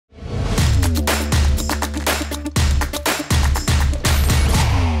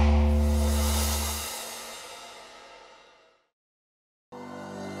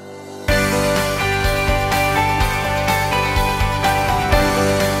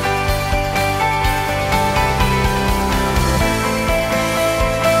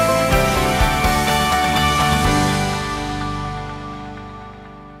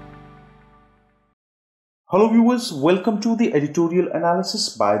Hello viewers, welcome to the Editorial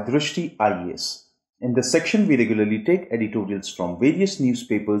Analysis by Drishti IAS. In this section, we regularly take editorials from various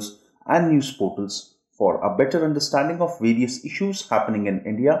newspapers and news portals for a better understanding of various issues happening in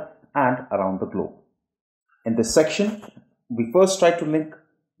India and around the globe. In this section, we first try to link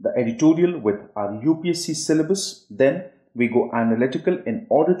the editorial with our UPSC syllabus, then we go analytical in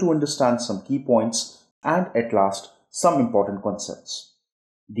order to understand some key points and at last some important concepts.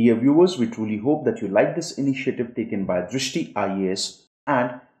 Dear viewers, we truly hope that you like this initiative taken by Dristhi IAS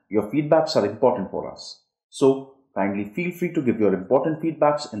and your feedbacks are important for us. So kindly feel free to give your important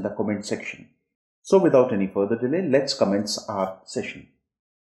feedbacks in the comment section. So without any further delay, let's commence our session.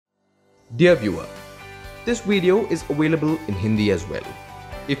 Dear viewer, this video is available in Hindi as well.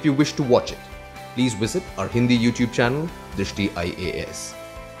 If you wish to watch it, please visit our Hindi YouTube channel, Dristhi IAS.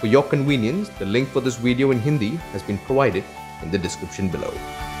 For your convenience, the link for this video in Hindi has been provided in the description below.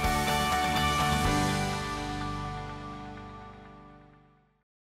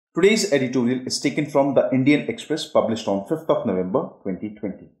 Today's editorial is taken from the Indian Express, published on 5th of November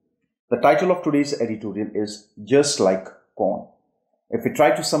 2020. The title of today's editorial is Just Like Corn. If we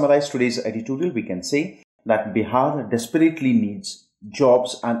try to summarize today's editorial, we can say that Bihar desperately needs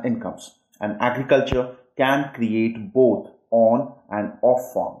jobs and incomes, and agriculture can create both on and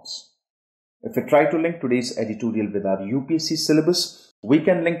off farms. If we try to link today's editorial with our UPSC syllabus, we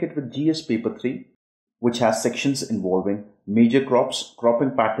can link it with GS paper 3, which has sections involving major crops,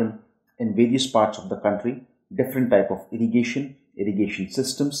 cropping pattern in various parts of the country, different type of irrigation, irrigation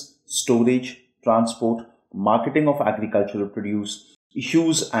systems, storage, transport, marketing of agricultural produce,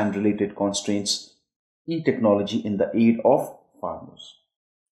 issues and related constraints, e-technology in the aid of farmers.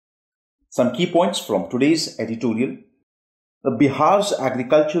 Some key points from today's editorial. Bihar's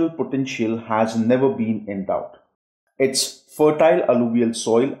agricultural potential has never been in doubt. Its fertile alluvial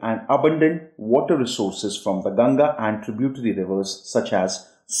soil and abundant water resources from the Ganga and tributary rivers such as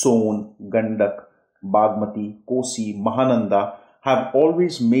Son, Gandak, Bagmati, Kosi, Mahananda have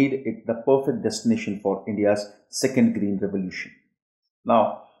always made it the perfect destination for India's second green revolution.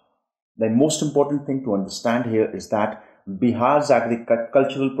 Now, the most important thing to understand here is that Bihar's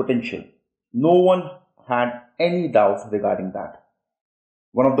agricultural potential, no one had any doubt regarding that.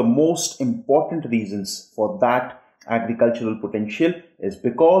 One of the most important reasons for that agricultural potential is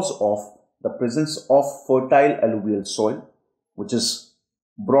because of the presence of fertile alluvial soil, which is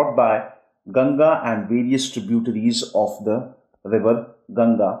brought by Ganga and various tributaries of the river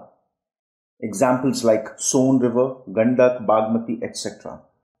Ganga. Examples like Son River, Gandak, Bagmati, etc.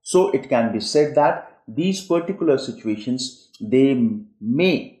 So it can be said that these particular situations, they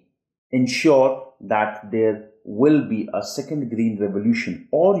may ensure that there will be a second green revolution,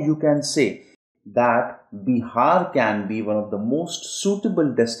 or you can say that Bihar can be one of the most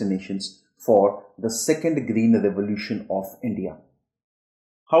suitable destinations for the second green revolution of India.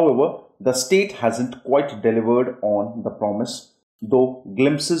 However, the state hasn't quite delivered on the promise, though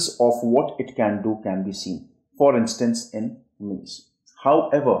glimpses of what it can do can be seen, for instance in maize.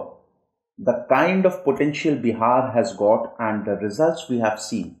 However, the kind of potential Bihar has got and the results we have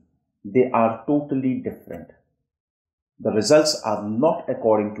seen, they are totally different. The results are not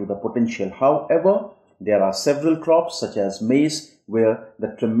according to the potential. However, there are several crops such as maize where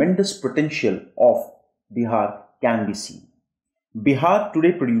the tremendous potential of Bihar can be seen. Bihar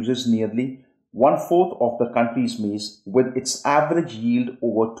today produces nearly 1/4 of the country's maize, with its average yield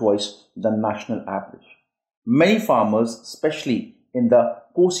over twice the national average. Many farmers, especially in the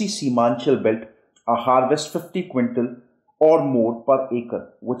Kosi Simanchal belt, harvest 50 quintal or more per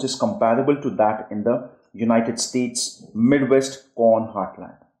acre, which is comparable to that in the United States Midwest corn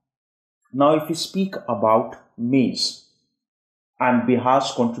heartland. Now, if we speak about maize and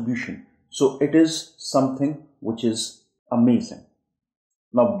Bihar's contribution, so it is something which is amazing.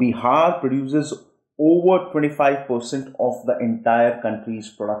 Now, Bihar produces over 25% of the entire country's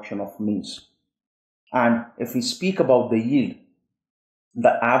production of maize. And if we speak about the yield,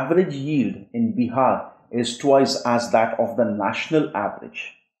 the average yield in Bihar is twice as that of the national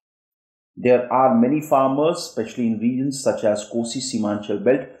average. There are many farmers, especially in regions such as Kosi Simanchal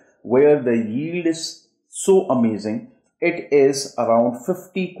belt, where the yield is so amazing. It is around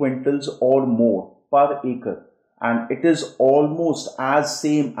 50 quintals or more per acre, and it is almost as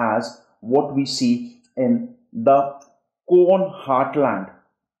same as what we see in the corn heartland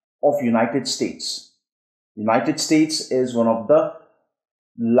of United States. United States is one of the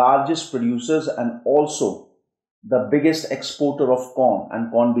largest producers and also the biggest exporter of corn and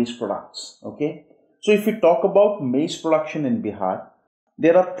corn-based products. Okay, so if we talk about maize production in Bihar,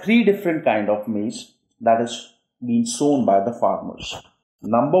 there are three different kind of maize that is being sown by the farmers.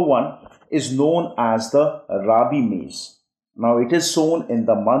 Number one is known as the Rabi maize. Now it is sown in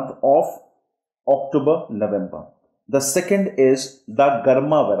the month of October, November. The second is the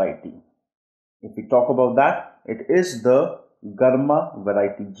Garma variety. If we talk about that, it is the Garma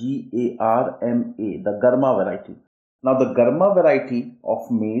variety, G-A-R-M-A, the Garma variety. Now the Garma variety of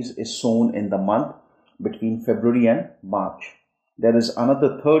maize is sown in the month between February and March. There is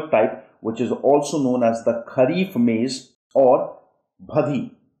another third type which is also known as the Kharif maize or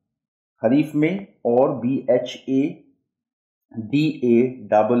Bhadi. Kharif maize or B-H-A-D-A-E-E,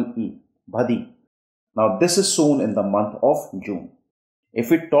 Bhadi. Now this is sown in the month of June. If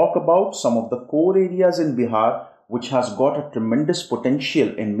we talk about some of the core areas in Bihar which has got a tremendous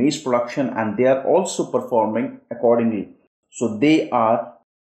potential in maize production, and they are also performing accordingly. So they are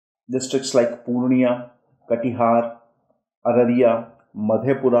districts like Purnia, Katihar, Araria,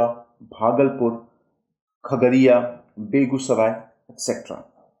 Madhepura, Bhagalpur, Khagaria, Begusarai, etc.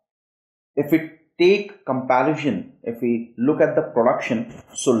 If we take comparison, if we look at the production,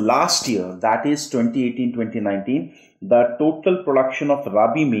 so last year, that is 2018-2019, the total production of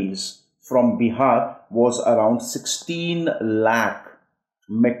Rabi maize from Bihar was around 16 lakh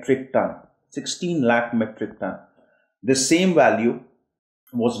metric ton. 16 lakh metric ton. The same value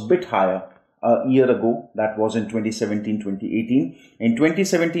was a bit higher a year ago, that was in 2017-2018. In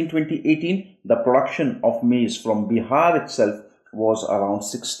 2017-2018, the production of maize from Bihar itself was around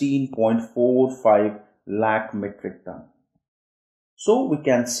 16.45 lakh metric ton. So we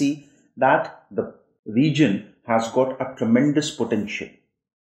can see that the region has got a tremendous potential.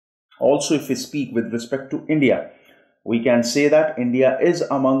 Also, if we speak with respect to India, we can say that India is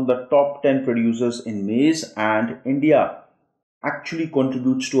among the top 10 producers in maize, and India actually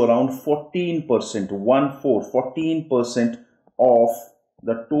contributes to around 14%, 14% of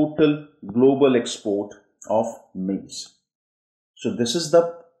the total global export of maize. So this is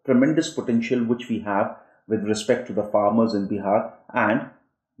the tremendous potential which we have with respect to the farmers in Bihar and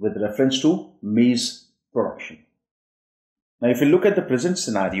with reference to maize production. Now, if you look at the present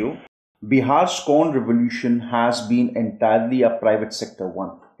scenario, Bihar's corn revolution has been entirely a private sector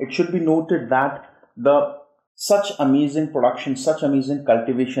one. It should be noted that such amazing production, such amazing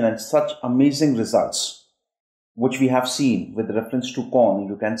cultivation and such amazing results which we have seen with reference to corn,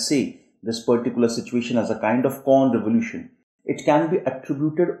 you can say this particular situation as a kind of corn revolution. It can be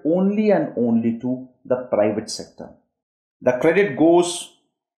attributed only and only to the private sector. The credit goes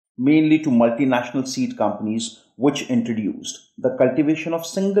mainly to multinational seed companies which introduced the cultivation of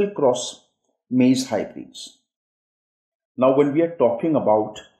single cross maize hybrids. Now, when we are talking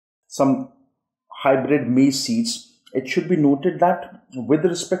about some hybrid maize seeds, it should be noted that with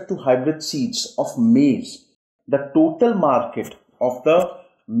respect to hybrid seeds of maize, the total market of the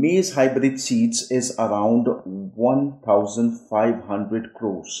maize hybrid seeds is around 1,500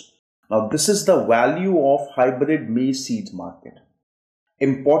 crores. Now, this is the value of hybrid maize seeds market.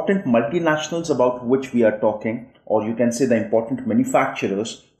 Important multinationals about which we are talking, or you can say the important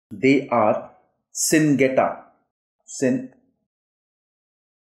manufacturers, they are Syngenta.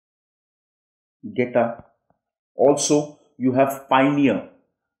 Also, you have Pioneer.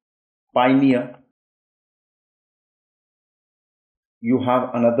 You have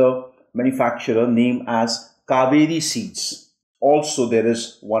another manufacturer named as Kaveri Seeds. Also, there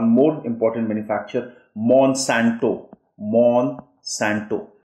is one more important manufacturer, Monsanto.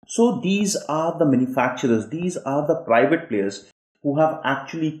 So these are the manufacturers, these are the private players who have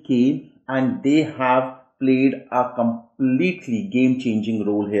actually came and they have played a completely game-changing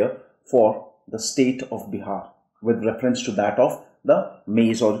role here for the state of Bihar with reference to that of the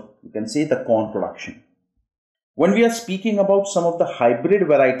maize, or you can say the corn production. When we are speaking about some of the hybrid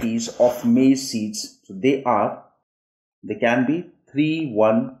varieties of maize seeds, so they can be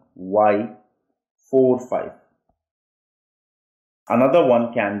 31Y45. Another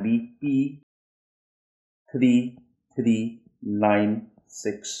one can be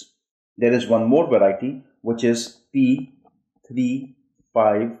P3396. There is one more variety which is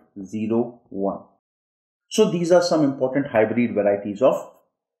P3501. So these are some important hybrid varieties of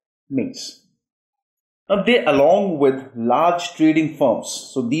maize. Now they, along with large trading firms,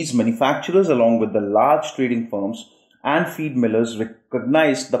 so these manufacturers along with the large trading firms and feed millers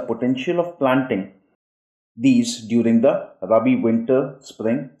recognized the potential of planting these during the Rabi winter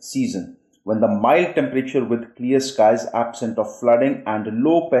spring season, when the mild temperature with clear skies, absent of flooding and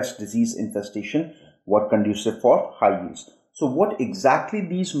low pest disease infestation were conducive for high yields. So what exactly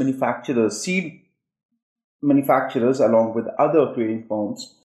these manufacturers, seed manufacturers along with other trading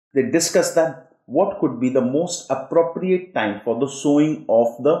firms, they discussed that what could be the most appropriate time for the sowing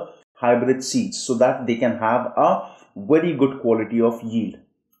of the hybrid seeds so that they can have a very good quality of yield.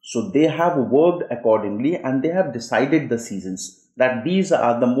 So they have worked accordingly and they have decided the seasons that these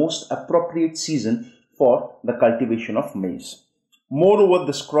are the most appropriate season for the cultivation of maize. Moreover,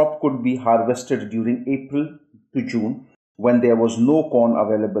 this crop could be harvested during April to June when there was no corn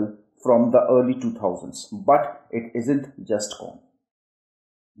available from the early 2000s. But it isn't just corn.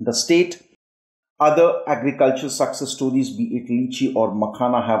 The state, other agricultural success stories, be it lychee or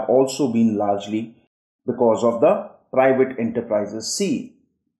makhana, have also been largely because of the private enterprises. See,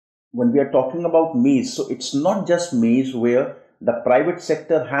 when we are talking about maize, so it's not just maize where the private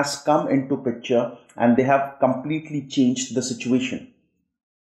sector has come into picture and they have completely changed the situation.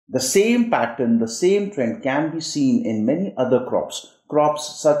 The same pattern, the same trend can be seen in many other crops.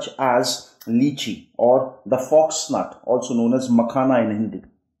 Crops such as lychee or the foxnut, also known as makhana in Hindi.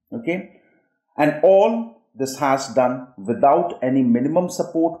 Okay, and all this has done without any minimum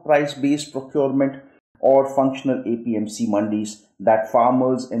support price based procurement or functional APMC mandis that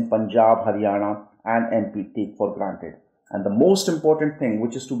farmers in Punjab, Haryana and MP take for granted. And the most important thing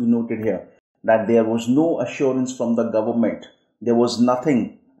which is to be noted here, that there was no assurance from the government. There was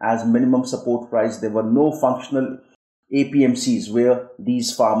nothing as minimum support price. There were no functional APMCs where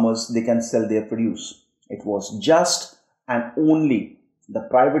these farmers, they can sell their produce. It was just and only the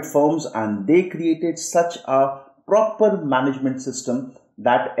private firms, and they created such a proper management system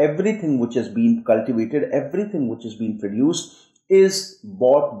that everything which has been cultivated, everything which has been produced is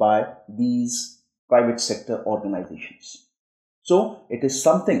bought by these private sector organizations. So it is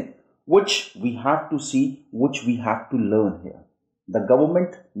something which we have to see, which we have to learn here. The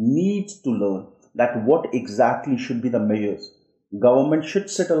government needs to learn that what exactly should be the measures. Government should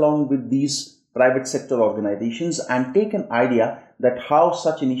sit along with these private sector organizations and take an idea that how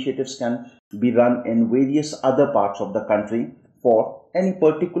such initiatives can be run in various other parts of the country for any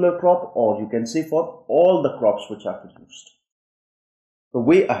particular crop, or you can say for all the crops which are produced. The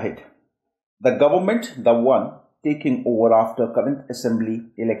way ahead, the government, the one taking over after current assembly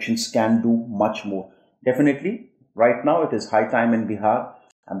elections, can do much more. Definitely, right now it is high time in Bihar,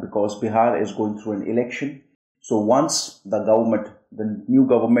 and because Bihar is going through an election, so once the government, the new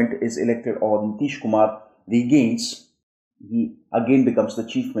government is elected or Nitish Kumar regains, he again becomes the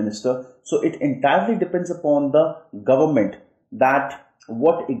chief minister. So it entirely depends upon the government that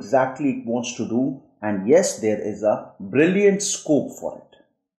what exactly it wants to do. And yes, there is a brilliant scope for it.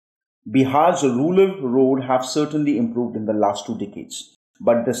 Bihar's rural road have certainly improved in the last 2 decades,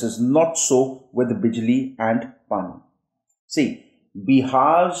 but this is not so with Bijli and Pani. See,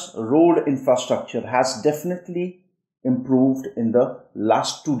 Bihar's road infrastructure has definitely improved in the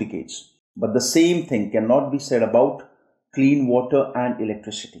last 2 decades, but the same thing cannot be said about clean water and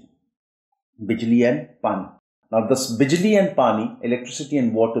electricity, Bijli and Pani. Now this Bijli and Pani, electricity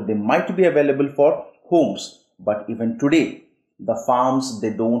and water, they might be available for homes, but even today the farms, they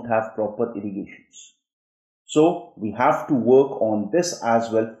don't have proper irrigations. So we have to work on this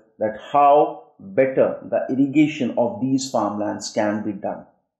as well, that how better the irrigation of these farmlands can be done.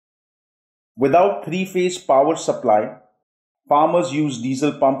 Without 3-phase power supply, farmers use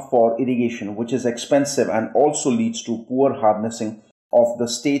diesel pump for irrigation, which is expensive and also leads to poor harnessing of the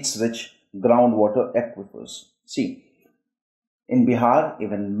state's rich groundwater aquifers. See, in Bihar,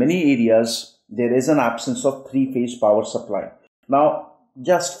 even many areas, there is an absence of 3-phase power supply. Now,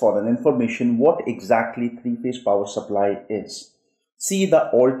 just for an information, what exactly 3-phase power supply is. See, the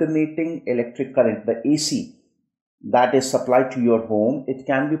alternating electric current, the AC, that is supplied to your home, it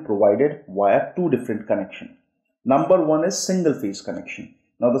can be provided via 2 different connections. Number 1 is single phase connection.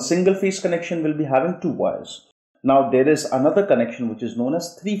 Now, the single phase connection will be having 2 wires. Now, there is another connection which is known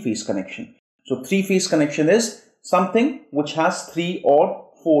as 3-phase connection. So, 3-phase connection is something which has 3 or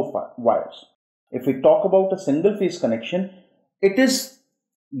 4 wires. If we talk about a single phase connection, it is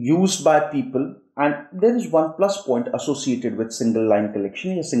used by people, and there is one plus point associated with single line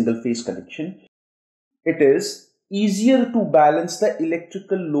connection, a single phase connection. It is easier to balance the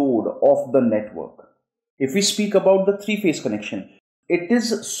electrical load of the network. If we speak about the 3-phase connection, it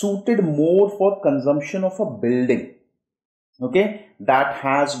is suited more for consumption of a building, okay, that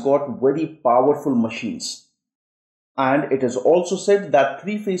has got very powerful machines. And it is also said that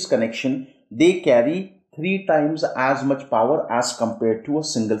 3-phase connection, they carry 3 times as much power as compared to a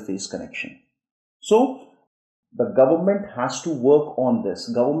single phase connection. So the government has to work on this.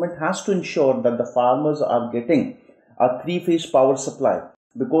 Government has to ensure that the farmers are getting a 3-phase power supply,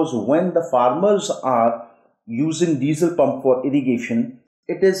 because when the farmers are using diesel pump for irrigation,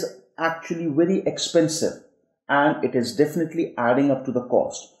 it is actually very expensive and it is definitely adding up to the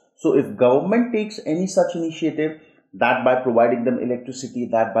cost. So if government takes any such initiative, that by providing them electricity,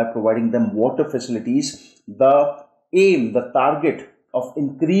 that by providing them water facilities, the aim, the target of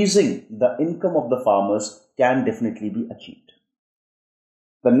increasing the income of the farmers can definitely be achieved.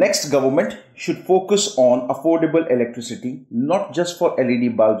 The next government should focus on affordable electricity, not just for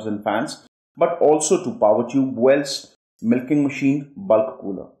LED bulbs and fans, but also to power tube wells, milking machine, bulk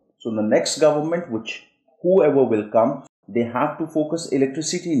cooler. So the next government, whoever will come, they have to focus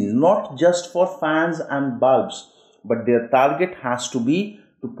electricity not just for fans and bulbs, but their target has to be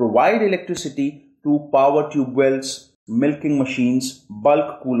to provide electricity to power tube wells, milking machines,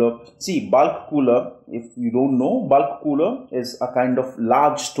 bulk cooler. See, bulk cooler, if you don't know, bulk cooler is a kind of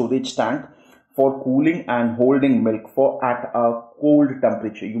large storage tank for cooling and holding milk at a cold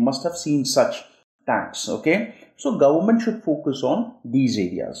temperature. You must have seen such tanks, okay? So government should focus on these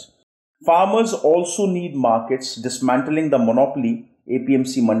areas. Farmers also need markets. Dismantling the monopoly,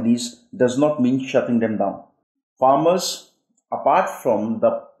 APMC mandis, does not mean shutting them down. Farmers, apart from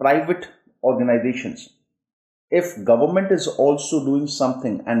the private organizations, if government is also doing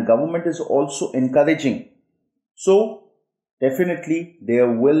something and government is also encouraging, so definitely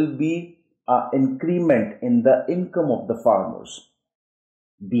there will be an increment in the income of the farmers.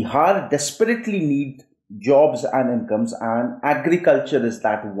 Bihar desperately needs jobs and incomes, and agriculture is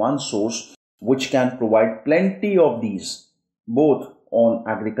that one source which can provide plenty of these, both on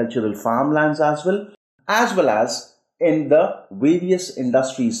agricultural farmlands as well as in the various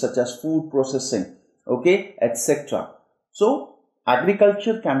industries such as food processing, okay, etc. So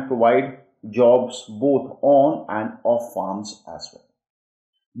agriculture can provide jobs both on and off farms as well.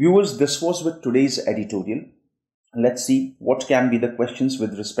 Viewers, this was with today's editorial. Let's see what can be the questions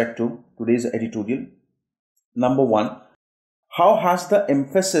with respect to today's editorial. Number 1, how has the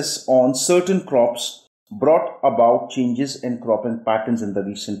emphasis on certain crops brought about changes in cropping patterns in the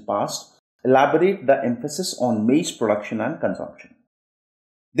recent past? Elaborate the emphasis on maize production and consumption.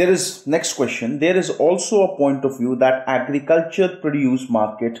 Next question, there is also a point of view that agriculture produce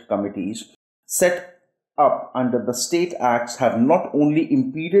market committees set up under the state acts have not only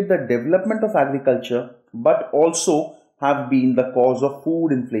impeded the development of agriculture but also have been the cause of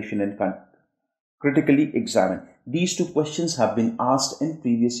food inflation in country. Critically examine. These two questions have been asked in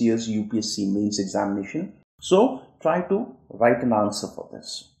previous year's UPSC mains examination. So try to write an answer for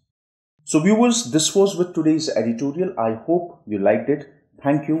this. So viewers, this was with today's editorial. I hope you liked it.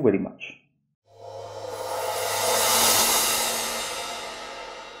 Thank you very much.